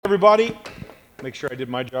everybody. Make sure I did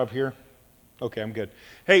my job here. Okay, I'm good.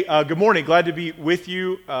 Hey, good morning. Glad to be with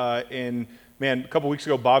you. And man, a couple weeks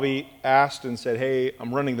ago, Bobby asked and said, hey,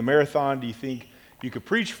 I'm running the marathon. Do you think you could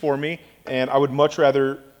preach for me? And I would much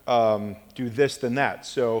rather do this than that.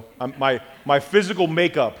 So my physical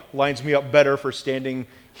makeup lines me up better for standing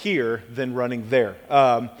here than running there.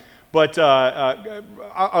 But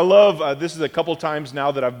I love, this is a couple times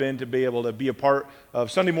now that I've been to be able to be a part of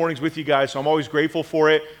Sunday mornings with you guys, so I'm always grateful for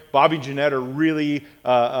it. Bobby and Jeanette are really,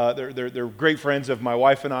 they're great friends of my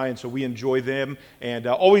wife and I, and so we enjoy them, and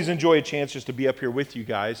always enjoy a chance just to be up here with you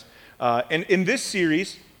guys. And in this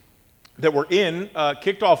series that we're in,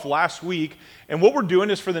 kicked off last week, and what we're doing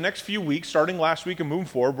is for the next few weeks, starting last week and moving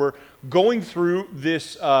forward, we're going through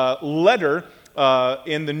this letter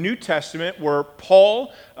in the New Testament where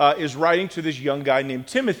Paul is writing to this young guy named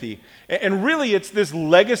Timothy. And really it's this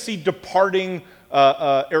legacy departing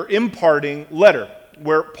or imparting letter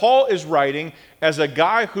where Paul is writing as a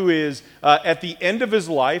guy who is at the end of his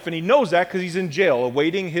life, and he knows that because he's in jail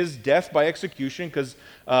awaiting his death by execution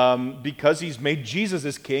because he's made Jesus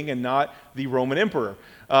his king and not the Roman emperor.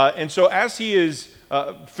 And so as he is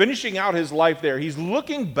finishing out his life there, he's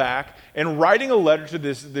looking back and writing a letter to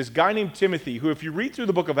this guy named Timothy, who, if you read through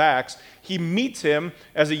the book of Acts, he meets him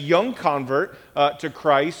as a young convert to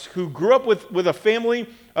Christ, who grew up with a family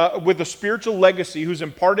with a spiritual legacy who's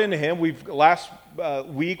imparted into him. Last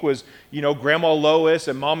week was, Grandma Lois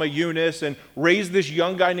and Mama Eunice, and raised this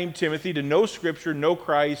young guy named Timothy to know Scripture, know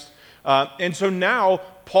Christ. And so now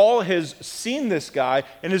Paul has seen this guy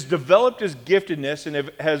and has developed his giftedness and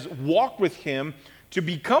has walked with him to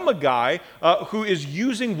become a guy who is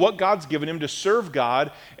using what God's given him to serve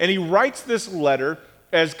God. And he writes this letter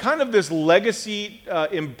as kind of this legacy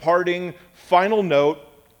imparting final note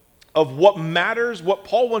of what matters, what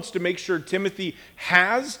Paul wants to make sure Timothy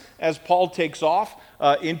has as Paul takes off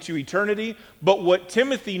into eternity, but what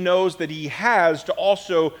Timothy knows that he has to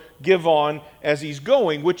also give on as he's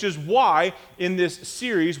going, which is why in this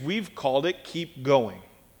series we've called it Keep Going.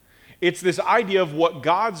 It's this idea of what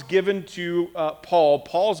God's given to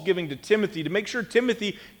Paul's giving to Timothy, to make sure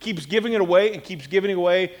Timothy keeps giving it away and keeps giving it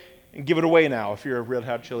away and give it away now if you're a Red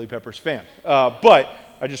Hot Chili Peppers fan. But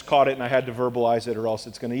I just caught it and I had to verbalize it or else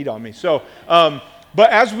it's going to eat on me. So, but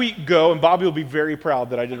as we go, and Bobby will be very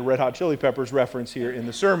proud that I did a Red Hot Chili Peppers reference here in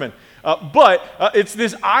the sermon. But it's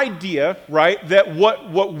this idea, right, that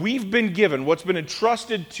what we've been given, what's been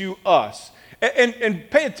entrusted to us, and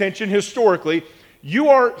pay attention historically. You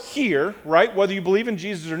are here, right, whether you believe in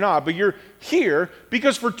Jesus or not, but you're here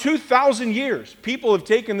because for 2,000 years, people have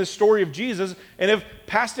taken this story of Jesus and have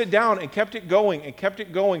passed it down and kept it going and kept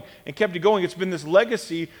it going and kept it going. It's been this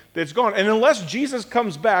legacy that's gone. And unless Jesus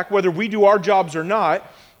comes back, whether we do our jobs or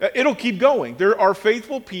not, it'll keep going. There are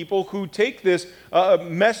faithful people who take this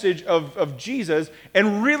message of Jesus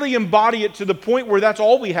and really embody it to the point where that's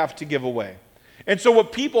all we have to give away. And so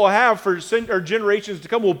what people have for generations to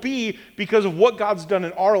come will be because of what God's done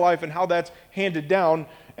in our life and how that's handed down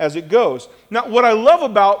as it goes. Now, what I love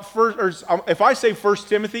about if I say 1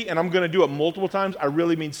 Timothy, and I'm going to do it multiple times, I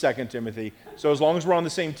really mean 2 Timothy. So as long as we're on the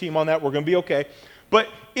same team on that, we're going to be okay. But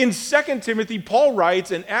in 2 Timothy, Paul writes,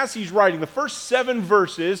 and as he's writing, the first 7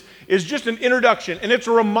 verses is just an introduction, and it's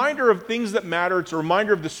a reminder of things that matter. It's a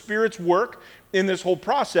reminder of the Spirit's work in this whole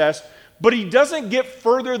process, but he doesn't get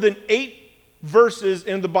further than 8 verses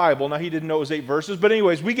in the Bible. Now, he didn't know it was 8 verses, but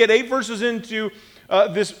anyways, we get 8 verses into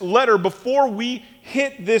this letter before we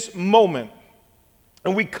hit this moment,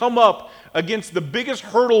 and we come up against the biggest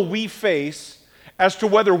hurdle we face as to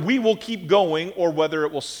whether we will keep going or whether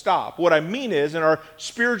it will stop. What I mean is, in our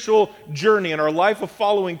spiritual journey, in our life of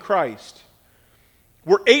following Christ,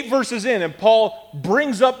 we're 8 verses in, and Paul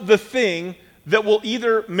brings up the thing that will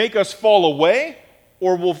either make us fall away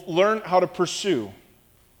or we'll learn how to pursue.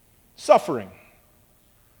 Suffering.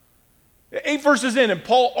 8 verses in, and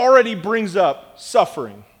Paul already brings up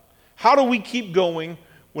suffering. How do we keep going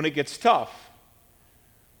when it gets tough?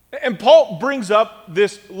 And Paul brings up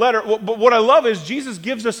this letter. But what I love is Jesus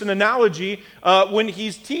gives us an analogy when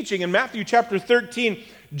he's teaching. In Matthew chapter 13,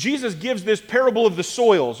 Jesus gives this parable of the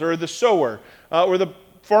soils, or the sower, where the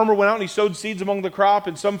farmer went out and he sowed seeds among the crop,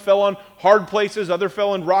 and some fell on hard places, other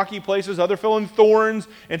fell in rocky places, other fell in thorns,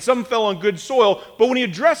 and some fell on good soil. But when he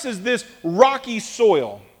addresses this rocky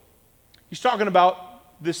soil, he's talking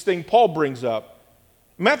about this thing Paul brings up.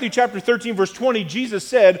 Matthew chapter 13, verse 20, Jesus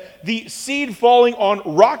said, the seed falling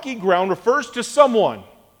on rocky ground refers to someone,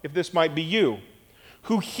 if this might be you,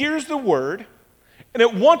 who hears the word and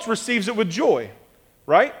at once receives it with joy,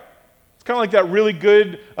 right? It's kind of like that really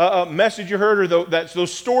good message you heard, or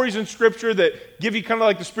those stories in Scripture that give you kind of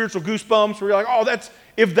like the spiritual goosebumps, where you're like, oh, that's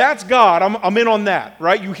If that's God, I'm in on that,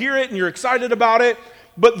 right? You hear it and you're excited about it.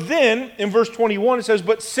 But then in verse 21 it says,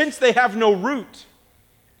 but since they have no root,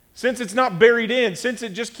 since it's not buried in, since it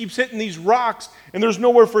just keeps hitting these rocks and there's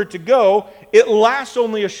nowhere for it to go, it lasts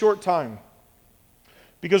only a short time.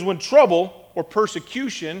 Because when trouble or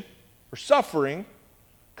persecution or suffering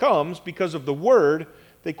comes because of the word,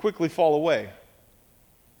 they quickly fall away.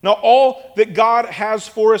 Now, all that God has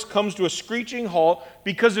for us comes to a screeching halt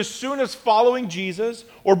because as soon as following Jesus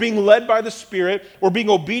or being led by the Spirit or being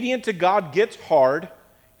obedient to God gets hard,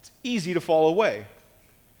 it's easy to fall away.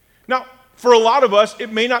 Now, for a lot of us,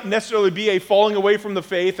 it may not necessarily be a falling away from the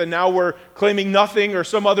faith and now we're claiming nothing or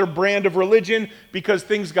some other brand of religion because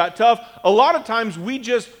things got tough. A lot of times we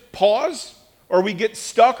just pause or we get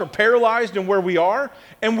stuck or paralyzed in where we are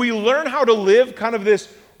and we learn how to live kind of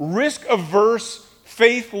this risk-averse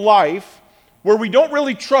faith life where we don't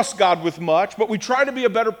really trust God with much, but we try to be a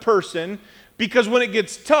better person because when it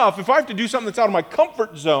gets tough, if I have to do something that's out of my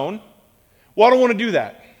comfort zone, well, I don't want to do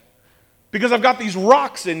that. Because I've got these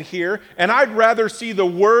rocks in here, and I'd rather see the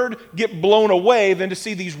word get blown away than to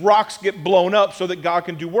see these rocks get blown up so that God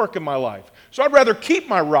can do work in my life. So I'd rather keep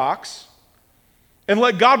my rocks and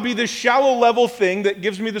let God be this shallow level thing that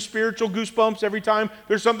gives me the spiritual goosebumps every time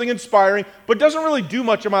there's something inspiring, but doesn't really do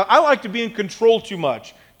much in my life. I like to be in control too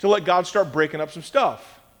much to let God start breaking up some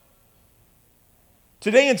stuff.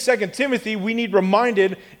 Today in 2 Timothy, we need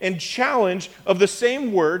reminded and challenged of the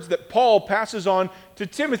same words that Paul passes on to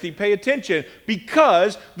Timothy. Pay attention,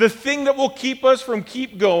 because the thing that will keep us from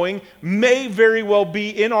keep going may very well be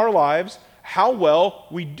in our lives how well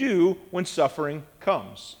we do when suffering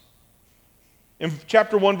comes. In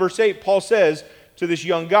chapter 1, verse 8, Paul says to this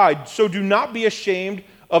young guy, so do not be ashamed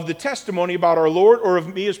of the testimony about our Lord or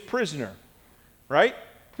of me as prisoner. Right?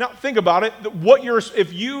 Now, think about it.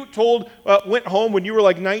 If you went home when you were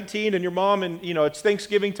like 19 and your mom and, it's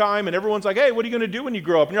Thanksgiving time and everyone's like, hey, what are you going to do when you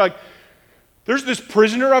grow up? And you're like, there's this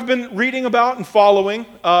prisoner I've been reading about and following,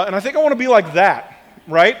 and I think I want to be like that,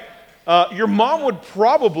 right? Your mom would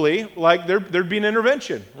probably, there'd be an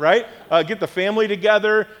intervention, right? Get the family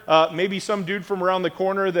together, maybe some dude from around the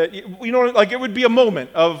corner that, it would be a moment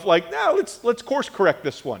of let's course correct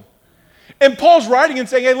this one. And Paul's writing and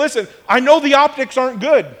saying, hey, listen, I know the optics aren't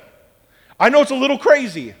good. I know it's a little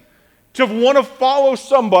crazy to want to follow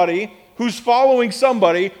somebody who's following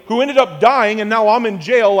somebody who ended up dying and now I'm in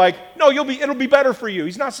jail. No, it'll be better for you.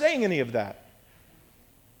 He's not saying any of that.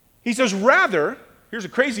 He says, rather, here's a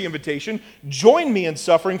crazy invitation, join me in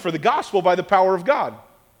suffering for the gospel by the power of God,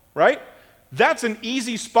 right? That's an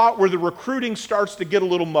easy spot where the recruiting starts to get a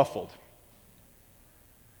little muffled.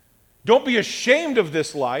 Don't be ashamed of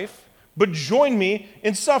this life, but join me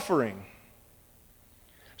in suffering.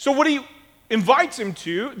 So what he invites him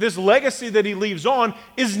to, this legacy that he leaves on,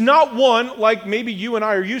 is not one like maybe you and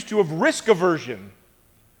I are used to of risk aversion.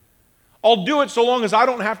 I'll do it so long as I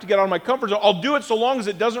don't have to get out of my comfort zone. I'll do it so long as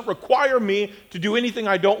it doesn't require me to do anything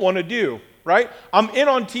I don't want to do, right? I'm in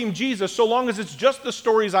on Team Jesus so long as it's just the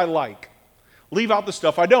stories I like. Leave out the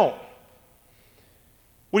stuff I don't.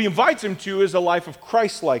 What he invites him to is a life of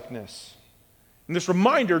Christ-likeness. And this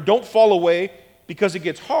reminder, don't fall away because it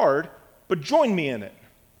gets hard, but join me in it.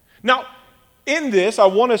 Now, in this, I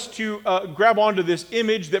want us to grab onto this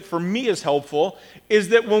image that for me is helpful, is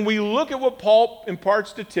that when we look at what Paul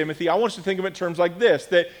imparts to Timothy, I want us to think of it in terms like this,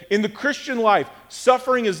 that in the Christian life,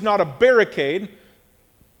 suffering is not a barricade,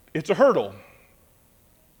 it's a hurdle.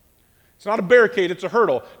 It's not a barricade, it's a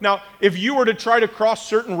hurdle. Now, if you were to try to cross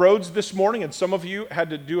certain roads this morning, and some of you had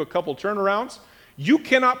to do a couple turnarounds, you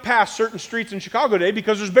cannot pass certain streets in Chicago today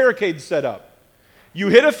because there's barricades set up. You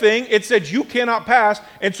hit a thing, it said you cannot pass,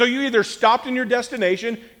 and so you either stopped in your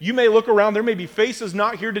destination, you may look around, there may be faces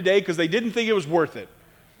not here today because they didn't think it was worth it.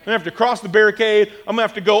 I'm going to have to cross the barricade, I'm going to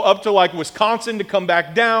have to go up to Wisconsin to come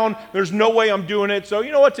back down, there's no way I'm doing it, so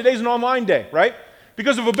you know what, today's an online day, right?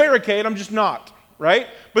 Because of a barricade, I'm just not, right?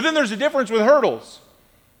 But then there's a difference with hurdles,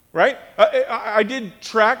 right? I did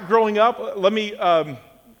track growing up, let me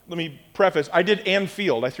preface, I did and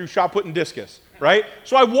field. I threw shot put and discus, right?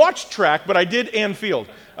 So I watched track, but I did and field.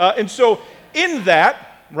 And so in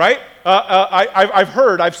that, right,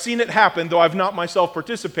 I've seen it happen, though I've not myself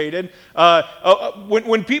participated.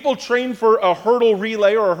 When people train for a hurdle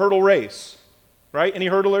relay or a hurdle race, right? Any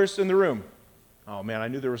hurdlers in the room? Oh man, I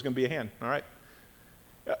knew there was going to be a hand. All right.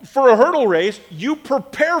 For a hurdle race, you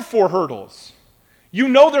prepare for hurdles. You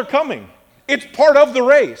know they're coming. It's part of the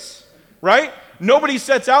race, right? Nobody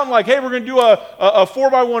sets out and hey, we're going to do a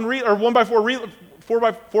 4x1 relay or 1x4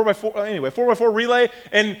 relay, 4x4 relay.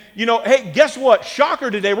 And, hey, guess what? Shocker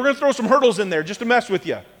today, we're going to throw some hurdles in there just to mess with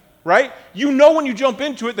you, right? You know when you jump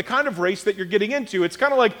into it the kind of race that you're getting into. It's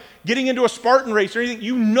kind of like getting into a Spartan race or anything.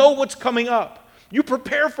 You know what's coming up. You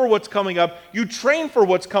prepare for what's coming up. You train for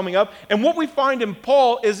what's coming up. And what we find in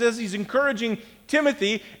Paul is as he's encouraging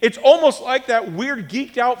Timothy, it's almost like that weird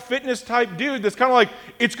geeked out fitness type dude that's kind of like,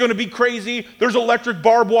 it's going to be crazy. There's electric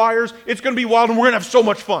barbed wires. It's going to be wild and we're going to have so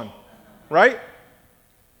much fun, right?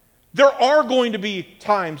 There are going to be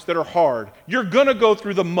times that are hard. You're going to go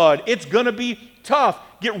through the mud. It's going to be tough.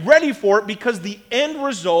 Get ready for it because the end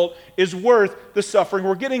result is worth the suffering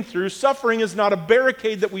we're getting through. Suffering is not a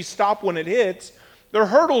barricade that we stop when it hits. There are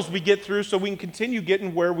hurdles we get through so we can continue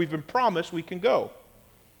getting where we've been promised we can go.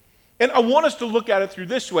 And I want us to look at it through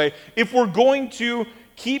this way. If we're going to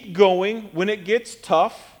keep going when it gets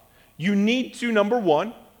tough, you need to, number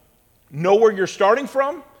one, know where you're starting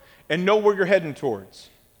from and know where you're heading towards.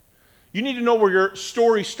 You need to know where your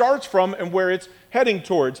story starts from and where it's heading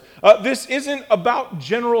towards. This isn't about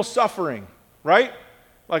general suffering, right?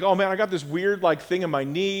 Like, oh man, I got this weird thing in my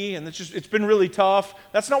knee and it's been really tough.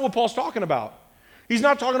 That's not what Paul's talking about. He's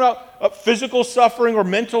not talking about physical suffering or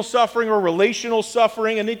mental suffering or relational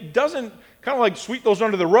suffering, and it doesn't kind of sweep those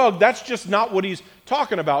under the rug. That's just not what he's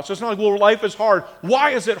talking about. So it's not like, well, life is hard.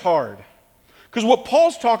 Why is it hard? Because what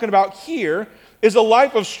Paul's talking about here is a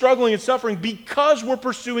life of struggling and suffering because we're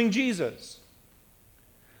pursuing Jesus.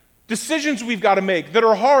 Decisions we've got to make that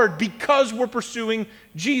are hard because we're pursuing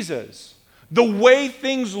Jesus. The way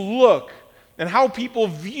things look and how people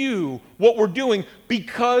view what we're doing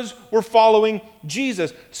because we're following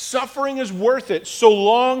Jesus. Suffering is worth it so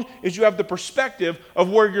long as you have the perspective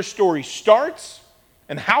of where your story starts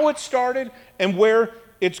and how it started and where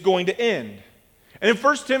it's going to end. And in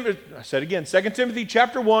 2 Timothy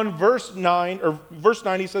chapter 1, verse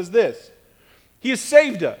 9, he says this. He has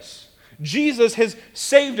saved us. Jesus has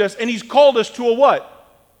saved us and he's called us to a what?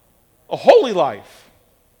 A holy life.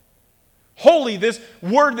 Holy, this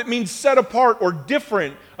word that means set apart or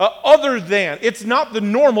different, other than. It's not the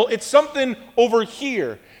normal, it's something over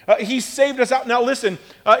here. He saved us out. Now listen,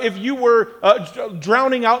 if you were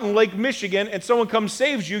drowning out in Lake Michigan and someone comes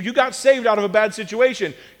saves you, you got saved out of a bad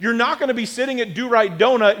situation. You're not going to be sitting at Do Right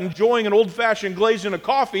Donut enjoying an old-fashioned glaze and a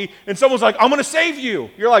coffee and someone's like, I'm going to save you.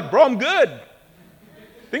 You're like, bro, I'm good.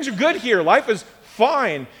 Things are good here. Life is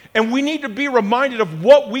fine. And we need to be reminded of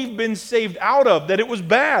what we've been saved out of, that it was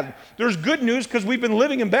bad. There's good news because we've been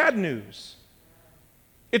living in bad news.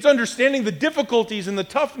 It's understanding the difficulties and the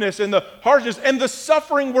toughness and the harshness and the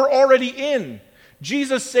suffering we're already in.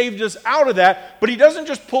 Jesus saved us out of that, but he doesn't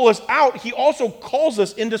just pull us out, he also calls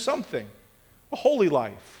us into something, a holy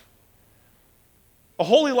life. A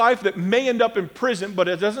holy life that may end up in prison, but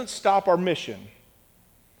it doesn't stop our mission.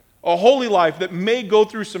 A holy life that may go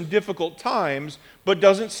through some difficult times, but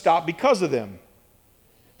doesn't stop because of them.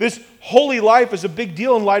 This holy life is a big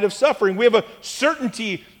deal in light of suffering. We have a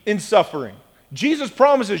certainty in suffering. Jesus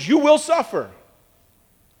promises you will suffer,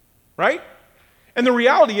 right? And the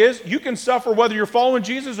reality is you can suffer whether you're following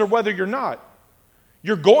Jesus or whether you're not.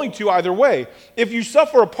 You're going to either way. If you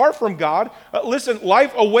suffer apart from God, listen,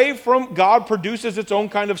 life away from God produces its own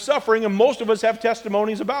kind of suffering, and most of us have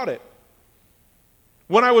testimonies about it.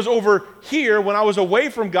 When I was over here, when I was away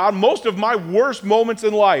from God, most of my worst moments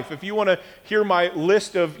in life, if you want to hear my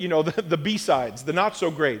list of, the B-sides, the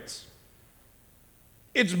not-so-greats,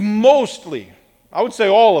 it's mostly, I would say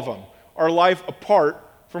all of them, are life apart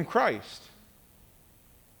from Christ.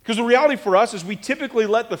 Because the reality for us is we typically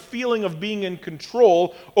let the feeling of being in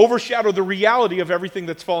control overshadow the reality of everything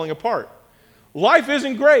that's falling apart. Life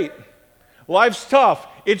isn't great. Life's tough.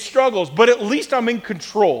 It struggles, but at least I'm in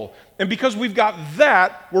control. And because we've got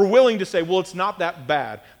that, we're willing to say, well, it's not that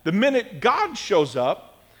bad. The minute God shows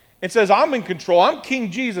up and says, I'm in control, I'm King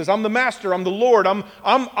Jesus, I'm the master, I'm the Lord, I'm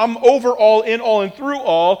over all, in all, and through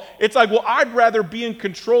all, it's like, well, I'd rather be in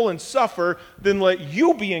control and suffer than let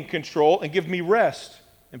you be in control and give me rest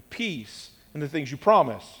and peace and the things you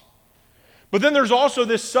promise. But then there's also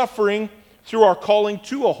this suffering through our calling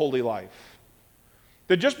to a holy life.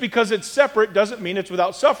 That just because it's separate doesn't mean it's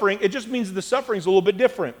without suffering. It just means the suffering's a little bit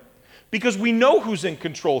different. Because we know who's in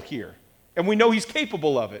control here. And we know he's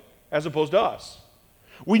capable of it, as opposed to us.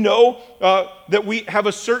 We know that we have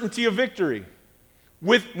a certainty of victory.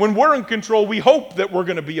 When we're in control, we hope that we're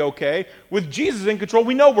going to be okay. With Jesus in control,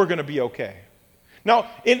 we know we're going to be okay.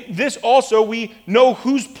 Now, in this also, we know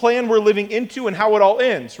whose plan we're living into and how it all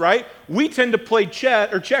ends, right? We tend to play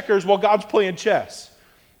checkers while God's playing chess.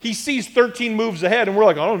 He sees 13 moves ahead, and we're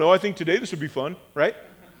like, I don't know, I think today this would be fun, right?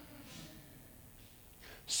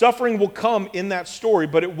 Suffering will come in that story,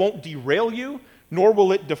 but it won't derail you, nor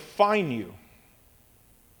will it define you.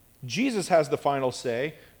 Jesus has the final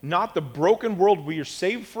say, not the broken world we are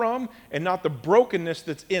saved from, and not the brokenness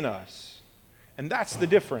that's in us. And that's the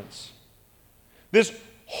difference. This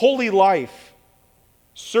holy life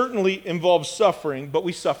certainly involves suffering, but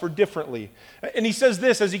we suffer differently. And he says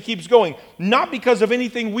this as he keeps going, not because of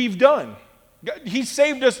anything we've done. He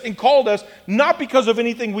saved us and called us not because of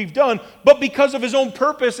anything we've done, but because of his own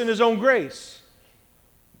purpose and his own grace.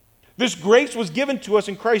 This grace was given to us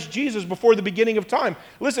in Christ Jesus before the beginning of time.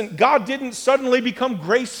 Listen, God didn't suddenly become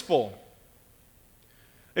graceful.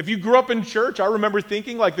 If you grew up in church, I remember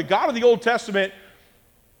thinking like the God of the Old Testament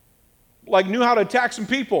knew how to attack some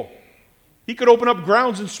people. He could open up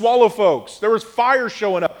grounds and swallow folks. There was fire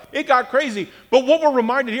showing up. It got crazy. But what we're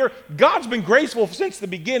reminded here, God's been graceful since the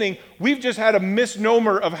beginning. We've just had a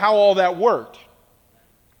misnomer of how all that worked.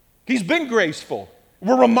 He's been graceful.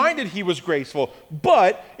 We're reminded he was graceful,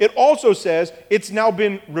 but it also says it's now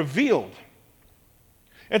been revealed.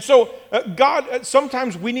 And so God,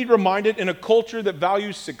 sometimes we need reminded in a culture that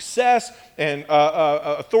values success and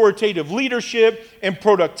authoritative leadership and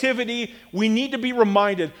productivity, we need to be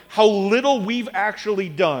reminded how little we've actually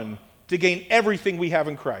done to gain everything we have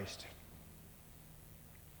in Christ.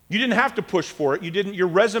 You didn't have to push for it. Your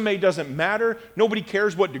resume doesn't matter. Nobody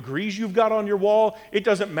cares what degrees you've got on your wall. It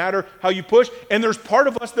doesn't matter how you push. And there's part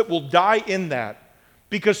of us that will die in that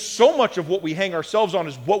because so much of what we hang ourselves on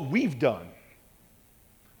is what we've done.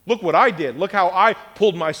 Look what I did. Look how I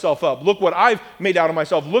pulled myself up. Look what I've made out of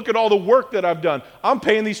myself. Look at all the work that I've done. I'm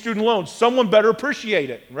paying these student loans. Someone better appreciate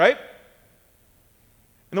it, right?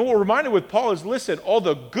 And then what we're reminded with Paul is, listen, all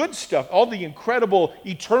the good stuff, all the incredible,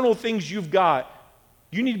 eternal things you've got,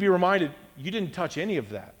 you need to be reminded you didn't touch any of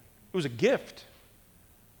that. It was a gift.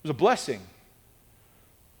 It was a blessing.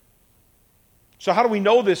 So how do we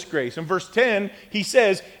know this grace? In verse 10, he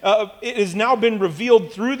says, it has now been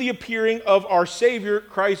revealed through the appearing of our Savior,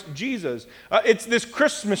 Christ Jesus. It's this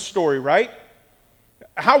Christmas story, right?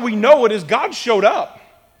 How we know it is God showed up.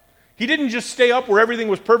 He didn't just stay up where everything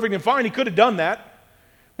was perfect and fine. He could have done that.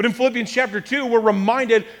 But in Philippians chapter 2, we're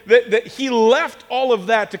reminded that he left all of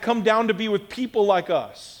that to come down to be with people like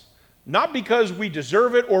us. Not because we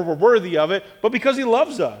deserve it or we're worthy of it, but because he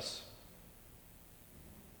loves us.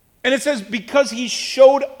 And it says, because he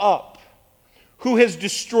showed up, who has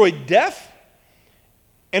destroyed death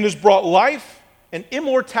and has brought life and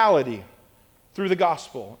immortality through the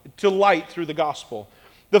gospel, to light through the gospel.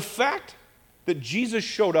 The fact that Jesus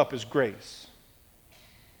showed up is grace.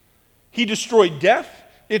 He destroyed death.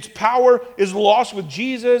 Its power is lost with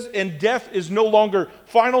Jesus, and death is no longer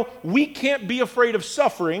final. We can't be afraid of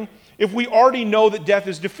suffering if we already know that death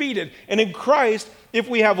is defeated. And in Christ, if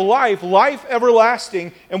we have life, life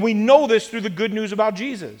everlasting, and we know this through the good news about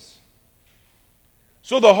Jesus.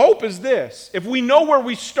 So the hope is this. If we know where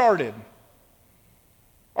we started,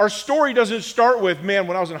 our story doesn't start with, man,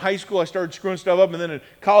 when I was in high school, I started screwing stuff up, and then in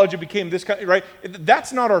college it became this kind, right?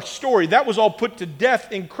 That's not our story. That was all put to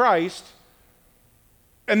death in Christ.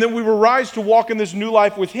 And then we were rise to walk in this new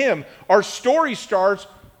life with him. Our story starts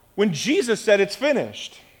when Jesus said it's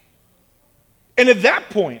finished. And at that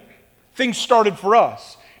point, things started for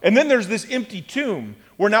us. And then there's this empty tomb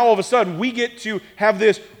where now all of a sudden we get to have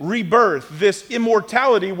this rebirth, this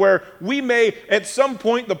immortality where we may, at some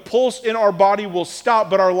point, the pulse in our body will stop,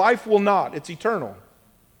 but our life will not. It's eternal.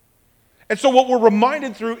 And so what we're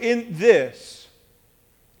reminded through in this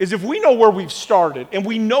is if we know where we've started and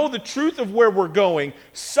we know the truth of where we're going,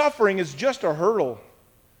 suffering is just a hurdle.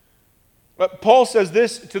 But Paul says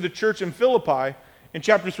this to the church in Philippi in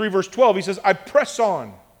chapter 3, verse 12. He says, I press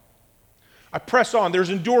on. I press on. There's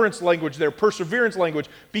endurance language there, perseverance language,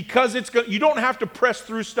 because you don't have to press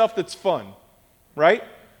through stuff that's fun, right?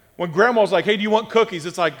 When grandma's like, hey, do you want cookies?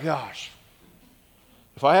 It's like, gosh,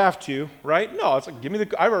 if I have to, right? No, it's like, give me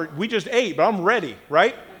we just ate, but I'm ready,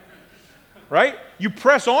 right? Right? You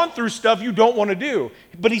press on through stuff you don't want to do.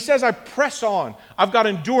 But he says, I press on. I've got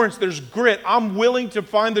endurance. There's grit. I'm willing to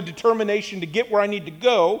find the determination to get where I need to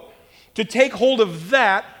go, to take hold of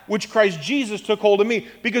that which Christ Jesus took hold of me.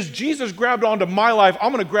 Because Jesus grabbed onto my life,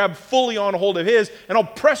 I'm going to grab fully on hold of his, and I'll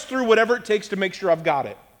press through whatever it takes to make sure I've got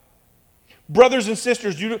it. Brothers and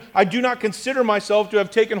sisters, I do not consider myself to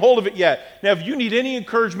have taken hold of it yet. Now, if you need any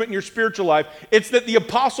encouragement in your spiritual life, it's that the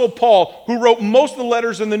Apostle Paul, who wrote most of the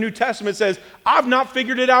letters in the New Testament, says, I've not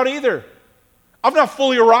figured it out either. I've not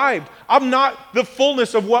fully arrived. I'm not the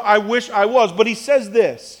fullness of what I wish I was. But he says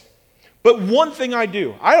this, but one thing I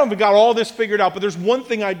do. I haven't got all this figured out, but there's one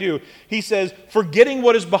thing I do. He says, forgetting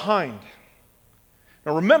what is behind.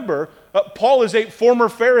 Now remember, Paul is a former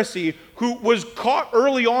Pharisee who was caught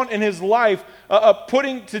early on in his life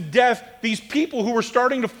putting to death these people who were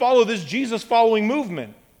starting to follow this Jesus-following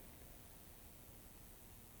movement.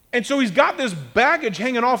 And so he's got this baggage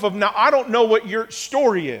hanging off of, now I don't know what your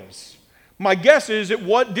story is. My guess is it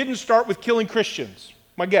didn't start with killing Christians.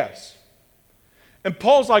 My guess. And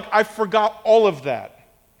Paul's like, I forgot all of that.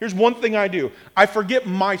 Here's one thing I do. I forget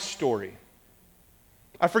my story.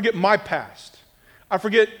 I forget my past. I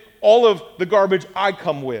forget all of the garbage I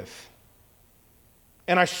come with.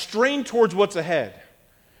 And I strain towards what's ahead.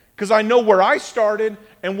 Because I know where I started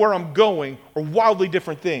and where I'm going are wildly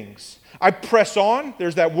different things. I press on,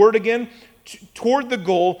 there's that word again, toward the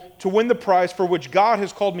goal to win the prize for which God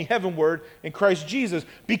has called me heavenward in Christ Jesus.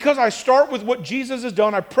 Because I start with what Jesus has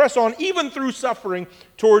done, I press on even through suffering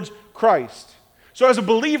towards Christ. So as a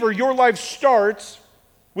believer, your life starts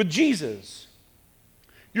with Jesus.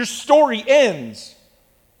 Your story ends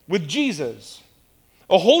with Jesus.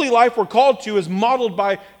 A holy life we're called to is modeled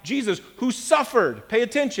by Jesus, who suffered. Pay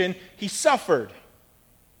attention, he suffered.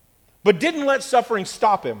 But didn't let suffering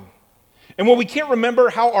stop him. And when we can remember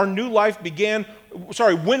how our new life began,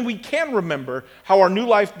 we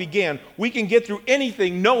can get through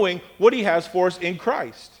anything knowing what he has for us in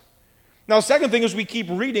Christ. Now, the second thing as we keep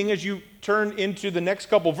reading, as you turn into the next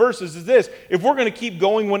couple verses, is this. If we're going to keep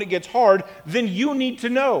going when it gets hard, then you need to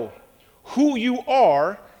know who you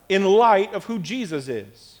are in light of who Jesus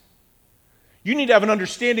is. You need to have an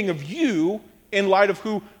understanding of you in light of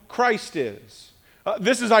who Christ is.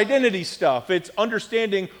 This is identity stuff. It's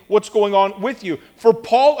understanding what's going on with you. For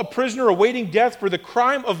Paul, a prisoner awaiting death for the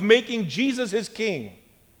crime of making Jesus his king.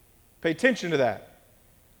 Pay attention to that.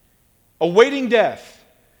 Awaiting death.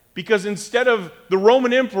 Because instead of the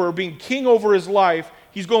Roman emperor being king over his life,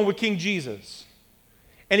 he's going with King Jesus.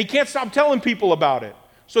 And he can't stop telling people about it.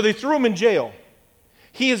 So they threw him in jail.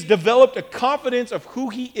 He has developed a confidence of who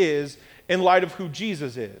he is in light of who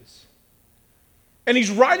Jesus is. And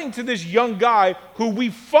he's writing to this young guy who we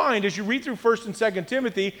find, as you read through 1 and 2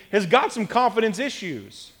 Timothy, has got some confidence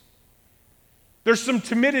issues. There's some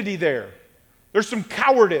timidity there. There's some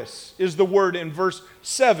cowardice, is the word in verse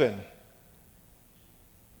 7.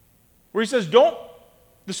 Where he says,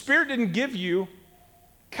 the Spirit didn't give you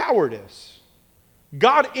cowardice.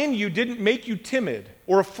 God in you didn't make you timid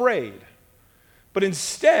or afraid. But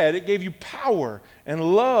instead, it gave you power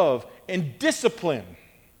and love and discipline,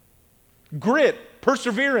 grit,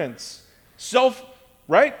 perseverance,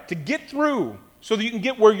 to get through so that you can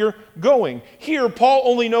get where you're going. Here, Paul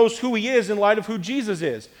only knows who he is in light of who Jesus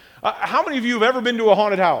is. How many of you have ever been to a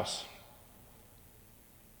haunted house?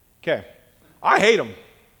 Okay. I hate them.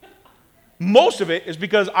 Most of it is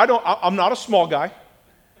because I'm not a small guy,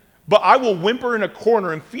 but I will whimper in a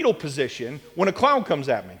corner in fetal position when a clown comes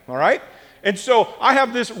at me, all right? And so I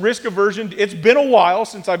have this risk aversion. It's been a while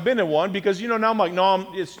since I've been in one because, now I'm like, no,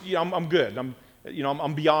 I'm good.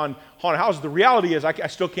 I'm beyond haunted houses. The reality is I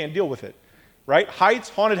still can't deal with it, right? Heights,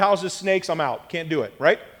 haunted houses, snakes, I'm out. Can't do it,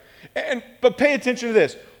 right? But pay attention to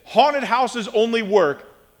this. Haunted houses only work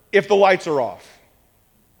if the lights are off,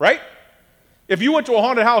 right? If you went to a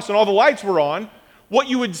haunted house and all the lights were on, what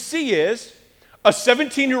you would see is a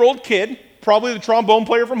 17-year-old kid, probably the trombone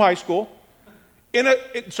player from high school,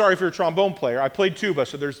 sorry if you're a trombone player, I played tuba,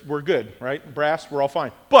 so we're good, right? Brass, we're all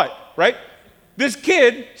fine. But, right, this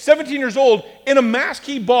kid, 17 years old, in a mask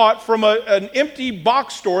he bought from an empty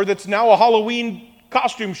box store that's now a Halloween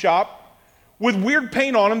costume shop with weird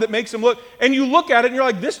paint on him that makes him look, and you look at it and you're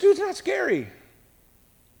like, this dude's not scary,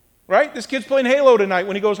 right? This kid's playing Halo tonight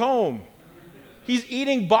when he goes home. He's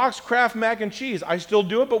eating box Kraft mac and cheese. I still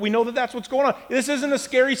do it, but we know that that's what's going on. This isn't a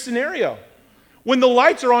scary scenario. When the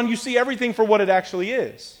lights are on, you see everything for what it actually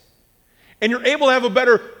is. And you're able to have a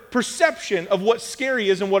better perception of what scary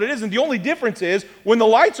is and what it isn't. The only difference is when the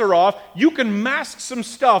lights are off, you can mask some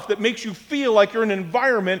stuff that makes you feel like you're in an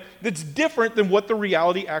environment that's different than what the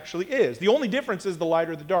reality actually is. The only difference is the light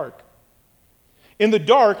or the dark. In the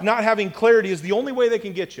dark, not having clarity is the only way they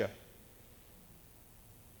can get you.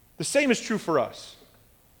 The same is true for us.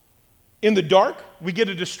 In the dark, we get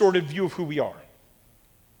a distorted view of who we are.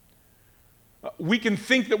 We can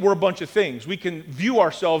think that we're a bunch of things. We can view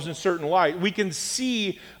ourselves in certain light. We can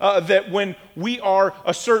see that when we are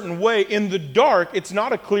a certain way, in the dark, it's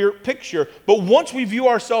not a clear picture. But once we view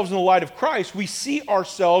ourselves in the light of Christ, we see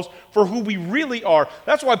ourselves for who we really are.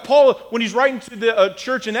 That's why Paul, when he's writing to the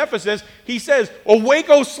church in Ephesus, he says, "Awake,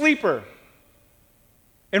 O sleeper,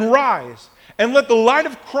 and rise, and let the light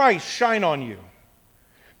of Christ shine on you."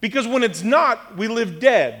 Because when it's not, we live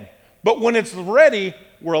dead. But when it's ready,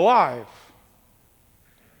 we're alive.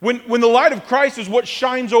 When the light of Christ is what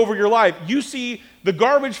shines over your life, you see the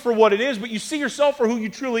garbage for what it is, but you see yourself for who you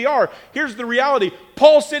truly are. Here's the reality.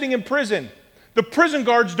 Paul's sitting in prison. The prison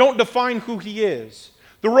guards don't define who he is.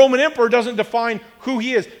 The Roman emperor doesn't define who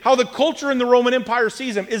he is. How the culture in the Roman Empire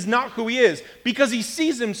sees him is not who he is, because he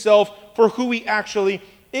sees himself for who he actually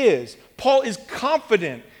is. Paul is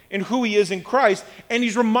confident in who he is in Christ, and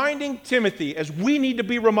he's reminding Timothy, as we need to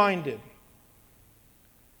be reminded,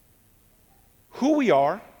 who we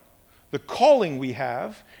are, the calling we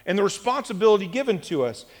have, and the responsibility given to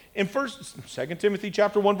us. In 2 Timothy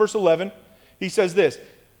chapter 1, verse 11, he says this,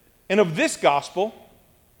 "And of this gospel,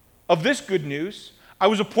 of this good news, I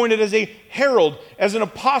was appointed as a herald, as an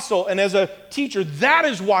apostle, and as a teacher. That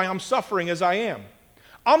is why I'm suffering as I am."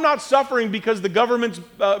 I'm not suffering because the government's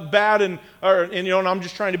bad and I'm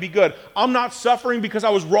just trying to be good. I'm not suffering because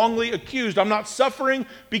I was wrongly accused. I'm not suffering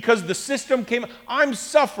because the system came. I'm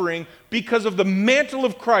suffering because of the mantle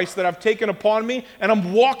of Christ that I've taken upon me, and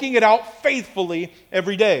I'm walking it out faithfully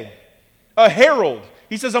every day. A herald.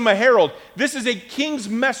 He says, I'm a herald. This is a king's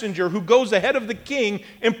messenger who goes ahead of the king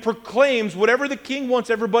and proclaims whatever the king wants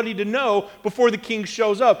everybody to know before the king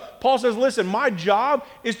shows up. Paul says, listen, my job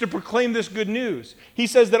is to proclaim this good news. He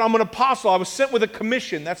says that I'm an apostle. I was sent with a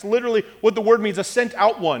commission. That's literally what the word means, a sent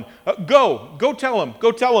out one. Go tell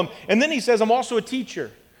him. And then he says, I'm also a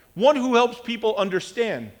teacher, one who helps people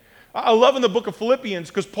understand. I love in the book of Philippians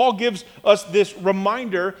because Paul gives us this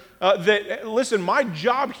reminder that, listen, my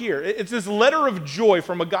job here, it's this letter of joy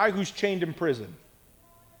from a guy who's chained in prison.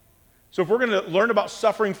 So if we're going to learn about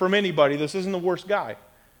suffering from anybody, this isn't the worst guy.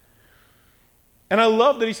 And I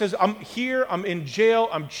love that he says, I'm here, I'm in jail,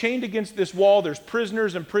 I'm chained against this wall, there's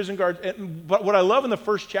prisoners and prison guards. But what I love in the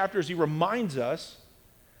first chapter is he reminds us,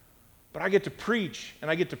 but I get to preach,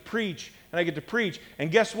 and I get to preach, and I get to preach.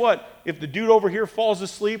 And guess what? If the dude over here falls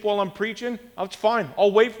asleep while I'm preaching, it's fine.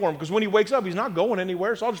 I'll wait for him, because when he wakes up, he's not going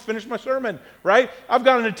anywhere, so I'll just finish my sermon, right? I've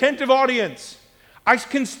got an attentive audience. I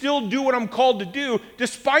can still do what I'm called to do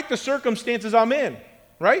despite the circumstances I'm in,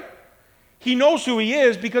 right? He knows who he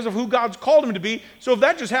is because of who God's called him to be. So if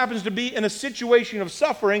that just happens to be in a situation of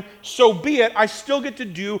suffering, so be it. I still get to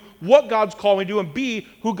do what God's called me to do and be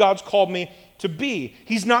who God's called me to be.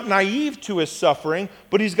 He's not naive to his suffering,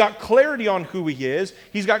 but he's got clarity on who he is.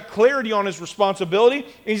 He's got clarity on his responsibility, and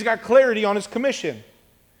he's got clarity on his commission.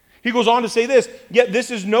 He goes on to say this, "Yet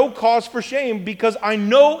this is no cause for shame, because I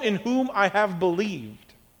know in whom I have believed."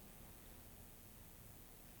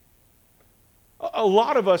 A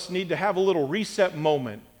lot of us need to have a little reset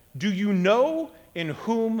moment. Do you know in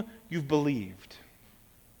whom you've believed?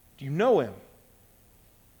 Do you know him?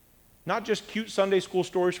 Not just cute Sunday school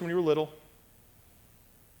stories from when you were little.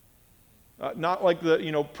 Not like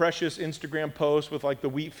the, precious Instagram post with like the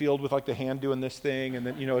wheat field with like the hand doing this thing and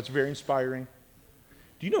then, it's very inspiring.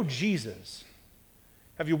 Do you know Jesus?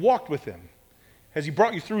 Have you walked with him? Has he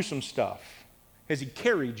brought you through some stuff? Has he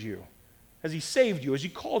carried you? Has he saved you? Has he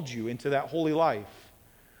called you into that holy life?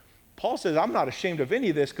 Paul says, I'm not ashamed of any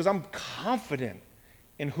of this because I'm confident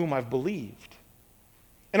in whom I've believed.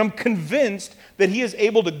 And I'm convinced that he is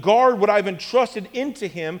able to guard what I've entrusted into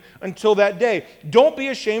him until that day. Don't be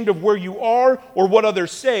ashamed of where you are or what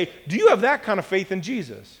others say. Do you have that kind of faith in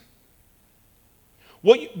Jesus?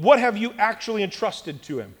 What have you actually entrusted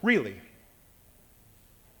to him, really?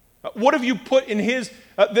 What have you put in his,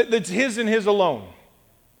 that's his and his alone?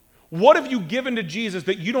 What have you given to Jesus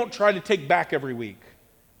that you don't try to take back every week?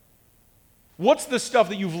 What's the stuff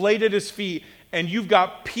that you've laid at his feet and you've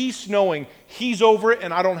got peace knowing he's over it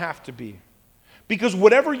and I don't have to be? Because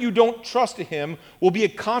whatever you don't trust to him will be a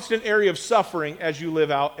constant area of suffering as you live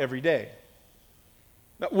out every day.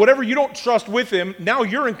 Whatever you don't trust with him, now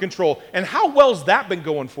you're in control. And how well's that been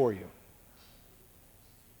going for you?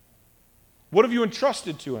 What have you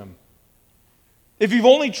entrusted to him? If you've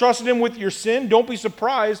only trusted him with your sin, don't be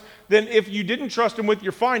surprised then if you didn't trust him with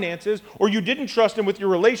your finances, or you didn't trust him with your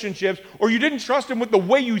relationships, or you didn't trust him with the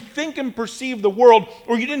way you think and perceive the world,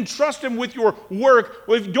 or you didn't trust him with your work.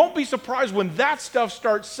 Well, don't be surprised when that stuff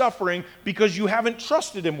starts suffering because you haven't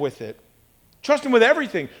trusted him with it. Trust him with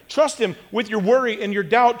everything. Trust him with your worry and your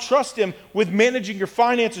doubt. Trust him with managing your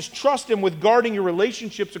finances. Trust him with guarding your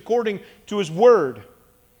relationships according to his word.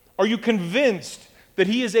 Are you convinced that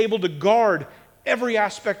he is able to guard every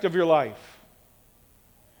aspect of your life?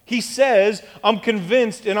 He says, I'm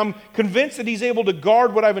convinced that he's able to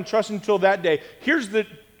guard what I've entrusted until that day. Here's the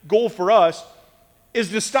goal for us, is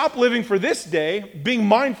to stop living for this day, being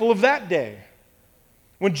mindful of that day.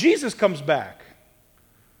 When Jesus comes back,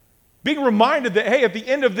 being reminded that, hey, at the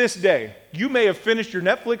end of this day, you may have finished your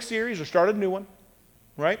Netflix series or started a new one,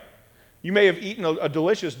 right? You may have eaten a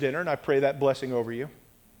delicious dinner, and I pray that blessing over you.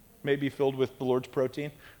 May be filled with the Lord's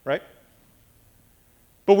protein, right?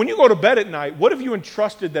 But when you go to bed at night, what have you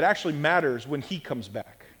entrusted that actually matters when he comes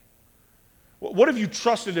back? What have you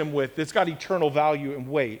trusted him with that's got eternal value and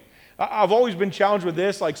weight? I've always been challenged with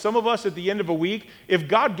this. Like some of us at the end of a week, if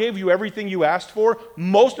God gave you everything you asked for,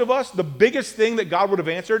 most of us, the biggest thing that God would have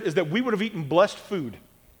answered is that we would have eaten blessed food.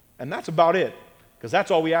 And that's about it, because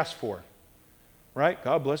that's all we asked for. Right?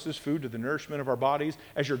 God bless this food to the nourishment of our bodies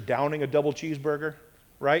as you're downing a double cheeseburger.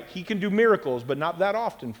 Right? He can do miracles, but not that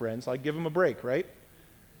often, friends. Like, give him a break, right?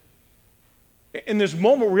 In this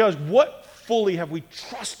moment, we realize, what fully have we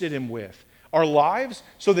trusted him with? Our lives,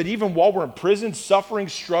 so that even while we're in prison, suffering,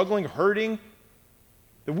 struggling, hurting,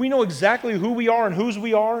 that we know exactly who we are and whose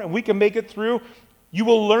we are, and we can make it through. You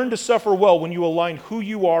will learn to suffer well when you align who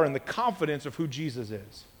you are and the confidence of who Jesus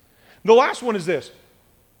is. The last one is this.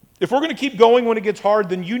 If we're going to keep going when it gets hard,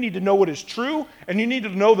 then you need to know what is true, and you need to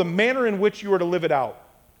know the manner in which you are to live it out.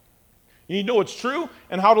 You need to know what's true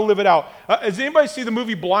and how to live it out. Does anybody see the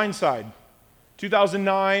movie Blindside?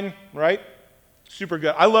 2009, right? Super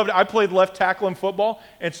good. I loved it. I played left tackle in football,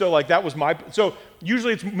 and so that was so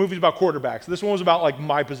usually it's movies about quarterbacks. This one was about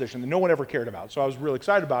my position that no one ever cared about, so I was really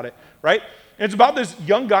excited about it, right? And it's about this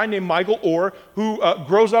young guy named Michael Orr who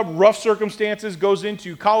grows up rough circumstances, goes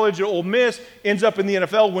into college at Ole Miss, ends up in the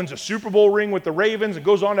NFL, wins a Super Bowl ring with the Ravens, and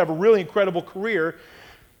goes on to have a really incredible career.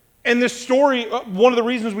 And this story, one of the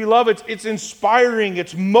reasons we love it, it's inspiring,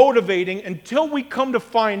 it's motivating, until we come to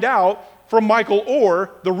find out from Michael Orr,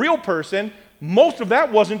 the real person, most of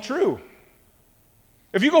that wasn't true.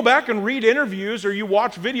 If you go back and read interviews or you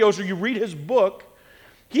watch videos or you read his book,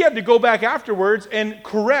 he had to go back afterwards and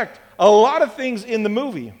correct a lot of things in the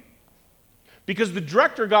movie because the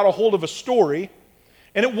director got a hold of a story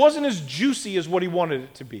and it wasn't as juicy as what he wanted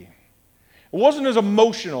it to be. It wasn't as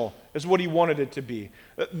emotional as what he wanted it to be.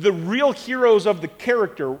 The real heroes of the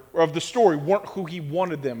character of the story weren't who he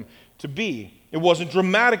wanted them to be. It wasn't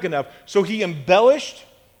dramatic enough, so he embellished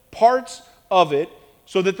parts of it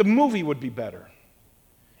so that the movie would be better.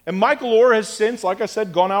 And Michael Orr has since, like I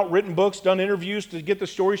said, gone out, written books, done interviews to get the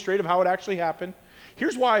story straight of how it actually happened.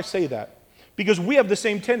 Here's why I say that. Because we have the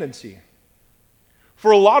same tendency.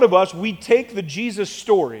 For a lot of us, we take the Jesus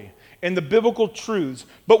story and the biblical truths,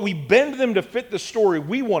 but we bend them to fit the story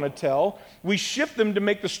we want to tell. We shift them to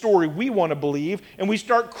make the story we want to believe, and we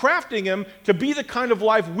start crafting them to be the kind of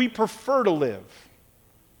life we prefer to live.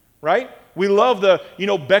 Right? We love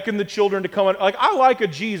beckon the children to come in. I like a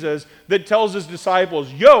Jesus that tells his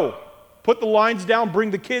disciples, yo, put the lines down,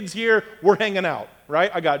 bring the kids here, we're hanging out, right?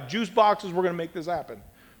 I got juice boxes, we're going to make this happen.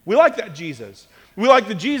 We like that Jesus. We like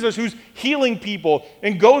the Jesus who's healing people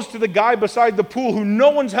and goes to the guy beside the pool who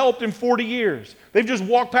no one's helped in 40 years. They've just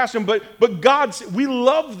walked past him, but we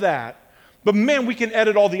love that. But man, we can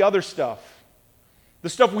edit all the other stuff. The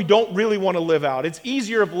stuff we don't really want to live out. It's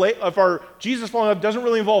easier if our Jesus following up doesn't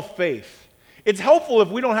really involve faith. It's helpful if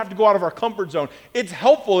we don't have to go out of our comfort zone. It's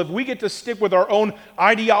helpful if we get to stick with our own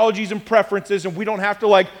ideologies and preferences and we don't have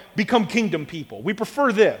to become kingdom people. We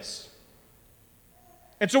prefer this.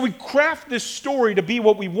 And so we craft this story to be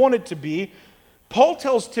what we want it to be. Paul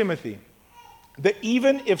tells Timothy that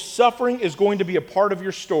even if suffering is going to be a part of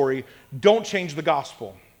your story, don't change the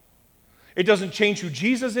gospel. It doesn't change who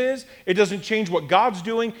Jesus is. It doesn't change what God's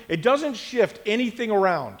doing. It doesn't shift anything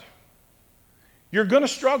around. You're going to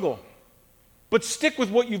struggle, but stick with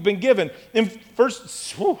what you've been given. In 2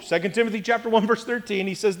 Timothy chapter 1, verse 13,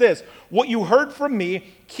 he says this, what you heard from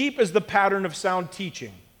me, keep as the pattern of sound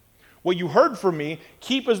teaching. What you heard from me,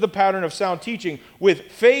 keep as the pattern of sound teaching. With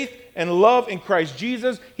faith and love in Christ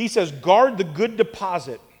Jesus, he says, guard the good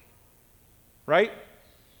deposit. Right?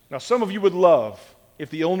 Now, some of you would love if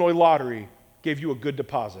the Illinois lottery gave you a good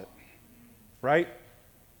deposit, right?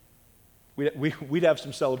 We'd have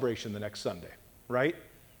some celebration the next Sunday, right?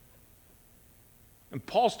 And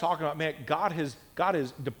Paul's talking about, man, God has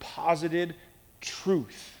deposited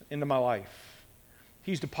truth into my life.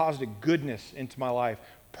 He's deposited goodness into my life,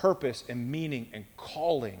 purpose and meaning and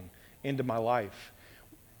calling into my life.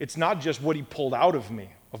 It's not just what he pulled out of me,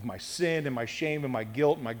 of my sin and my shame and my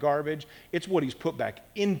guilt and my garbage. It's what he's put back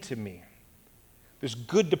into me. This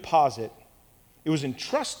good deposit, it was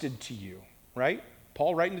entrusted to you, right?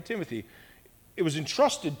 Paul writing to Timothy, it was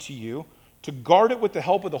entrusted to you to guard it with the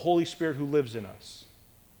help of the Holy Spirit who lives in us.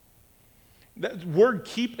 That word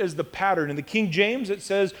keep as the pattern. In the King James, it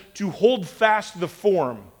says to hold fast the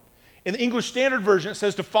form. In the English Standard Version, it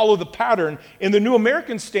says to follow the pattern. In the New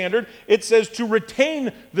American Standard, it says to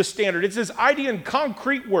retain the standard. It's this idea in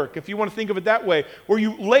concrete work, if you want to think of it that way, where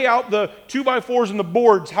you lay out the 2x4s and the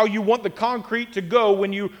boards, how you want the concrete to go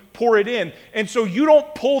when you pour it in. And so you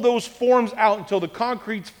don't pull those forms out until the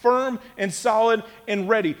concrete's firm and solid and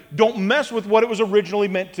ready. Don't mess with what it was originally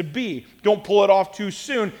meant to be. Don't pull it off too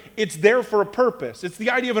soon. It's there for a purpose. It's the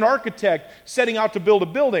idea of an architect setting out to build a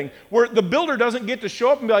building, where the builder doesn't get to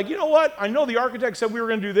show up and be like, you know what? I know the architect said we were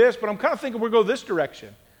going to do this, but I'm kind of thinking we'll go this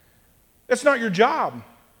direction. That's not your job.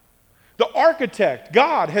 The architect,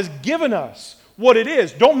 God, has given us what it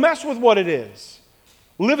is. Don't mess with what it is.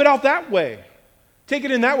 Live it out that way. Take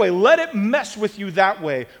it in that way. Let it mess with you that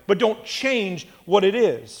way, but don't change what it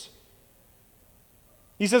is.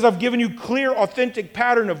 He says, I've given you clear, authentic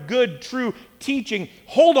pattern of good, true teaching.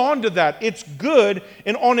 Hold on to that. It's good,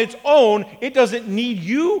 and on its own, it doesn't need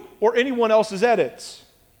you or anyone else's edits.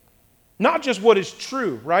 Not just what is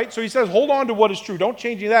true, right? So he says, hold on to what is true. Don't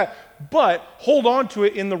change any of that, but hold on to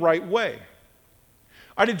it in the right way.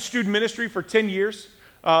 I did student ministry for 10 years,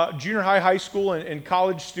 junior high, high school, and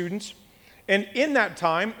college students. And in that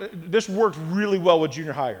time, this worked really well with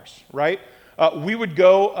junior hires, right? We would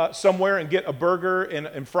go somewhere and get a burger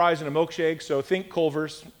and fries and a milkshake. So think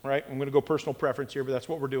Culver's, right? I'm going to go personal preference here, but that's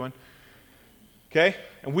what we're doing. Okay?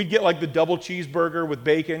 And we'd get like the double cheeseburger with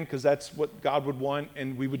bacon because that's what God would want.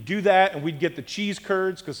 And we would do that, and we'd get the cheese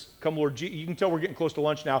curds because come Lord, you can tell we're getting close to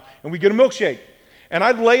lunch now. And we'd get a milkshake. And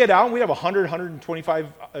I'd lay it out, and we'd have 100,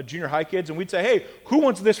 125 junior high kids, and we'd say, hey, who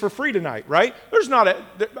wants this for free tonight, right? There's not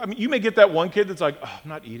you may get that one kid that's like, oh, I'm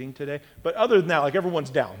not eating today. But other than that, like everyone's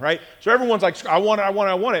down, right? So everyone's like, I want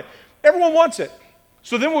it. Everyone wants it.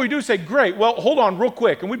 So then what we do is say, great, well, hold on real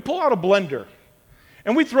quick. And we'd pull out a blender,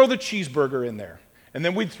 and we'd throw the cheeseburger in there. And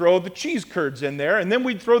then we'd throw the cheese curds in there, and then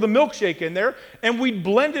we'd throw the milkshake in there, and we'd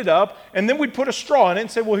blend it up, and then we'd put a straw in it and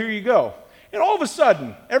say, well, here you go. And all of a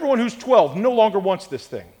sudden, everyone who's 12 no longer wants this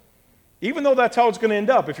thing. Even though that's how it's going to end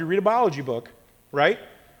up if you read a biology book, right?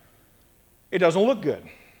 It doesn't look good.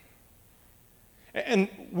 And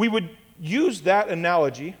we would use that